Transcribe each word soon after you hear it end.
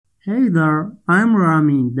Hey there, I'm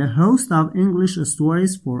Ramin, the host of English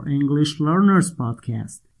Stories for English Learners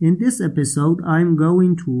podcast. In this episode, I'm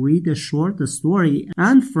going to read a short story,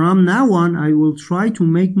 and from now on, I will try to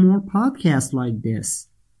make more podcasts like this.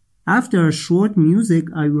 After a short music,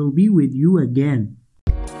 I will be with you again.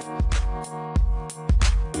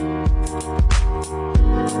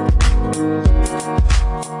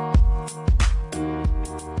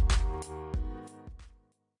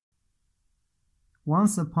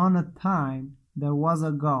 Once upon a time, there was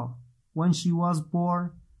a girl. When she was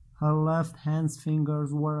born, her left hand's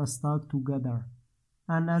fingers were stuck together.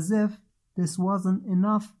 And as if this wasn't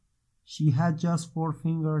enough, she had just 4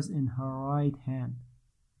 fingers in her right hand.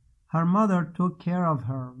 Her mother took care of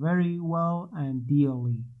her very well and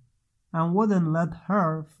dearly, and wouldn't let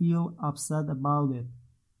her feel upset about it.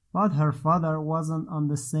 But her father wasn't on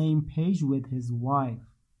the same page with his wife.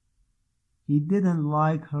 He didn't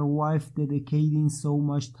like her wife dedicating so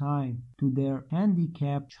much time to their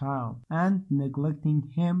handicapped child and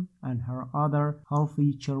neglecting him and her other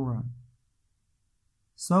healthy children.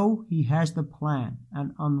 So he hatched a plan,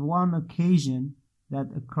 and on one occasion that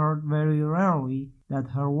occurred very rarely, that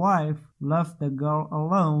her wife left the girl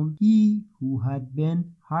alone, he, who had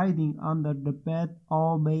been hiding under the bed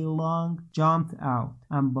all day long, jumped out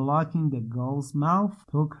and, blocking the girl's mouth,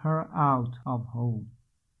 took her out of home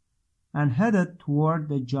and headed toward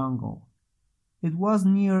the jungle. It was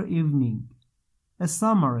near evening, a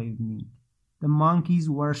summer evening. The monkeys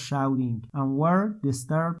were shouting and were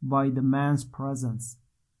disturbed by the man's presence,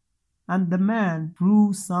 and the man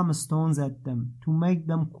threw some stones at them to make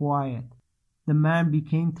them quiet. The man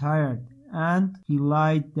became tired and he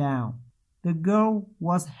lied down. The girl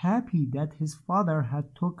was happy that his father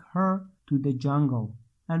had took her to the jungle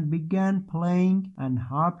and began playing and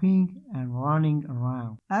hopping and running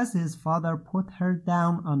around as his father put her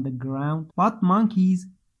down on the ground. But monkeys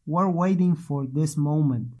were waiting for this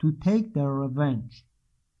moment to take their revenge.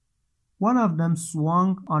 One of them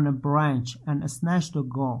swung on a branch and snatched the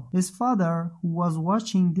girl. His father, who was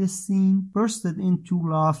watching this scene, bursted into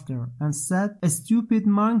laughter and said, "Stupid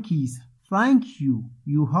monkeys, thank you.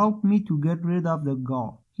 You helped me to get rid of the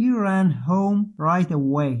girl." He ran home right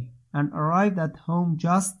away and arrived at home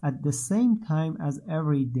just at the same time as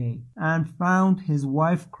every day, and found his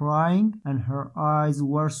wife crying and her eyes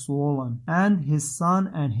were swollen, and his son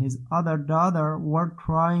and his other daughter were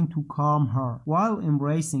trying to calm her while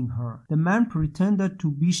embracing her. The man pretended to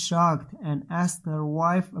be shocked and asked their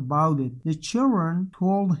wife about it. The children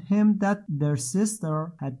told him that their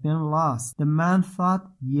sister had been lost. The man thought,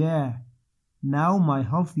 "Yeah, now my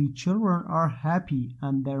healthy children are happy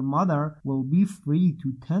and their mother will be free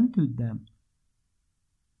to tend to them."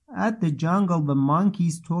 At the jungle, the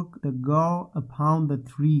monkeys took the girl upon the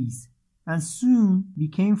trees and soon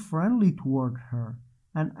became friendly toward her.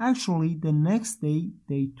 And actually, the next day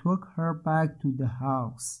they took her back to the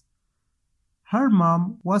house. Her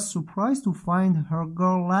mom was surprised to find her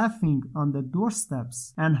girl laughing on the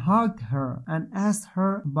doorsteps and hugged her and asked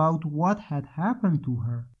her about what had happened to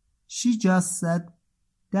her. She just said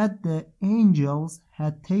that the angels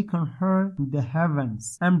had taken her to the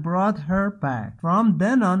heavens and brought her back. From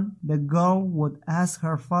then on, the girl would ask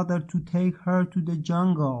her father to take her to the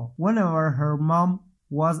jungle whenever her mom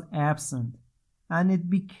was absent, and it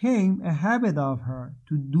became a habit of her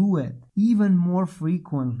to do it even more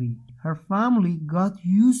frequently. Her family got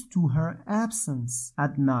used to her absence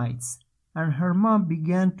at nights, and her mom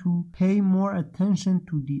began to pay more attention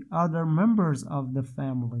to the other members of the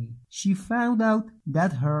family. She found out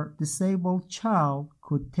that her disabled child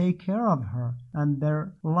could take care of her, and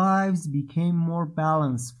their lives became more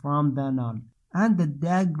balanced from then on. And the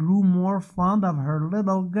dad grew more fond of her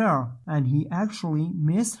little girl, and he actually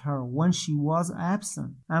missed her when she was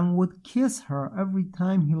absent, and would kiss her every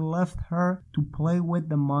time he left her to play with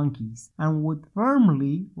the monkeys, and would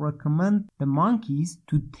firmly recommend the monkeys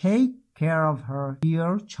to take care of her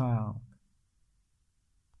dear child.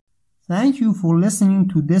 Thank you for listening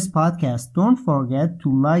to this podcast. Don't forget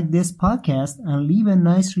to like this podcast and leave a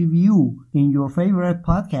nice review in your favorite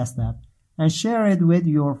podcast app and share it with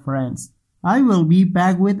your friends. I will be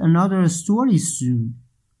back with another story soon.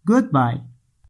 Goodbye.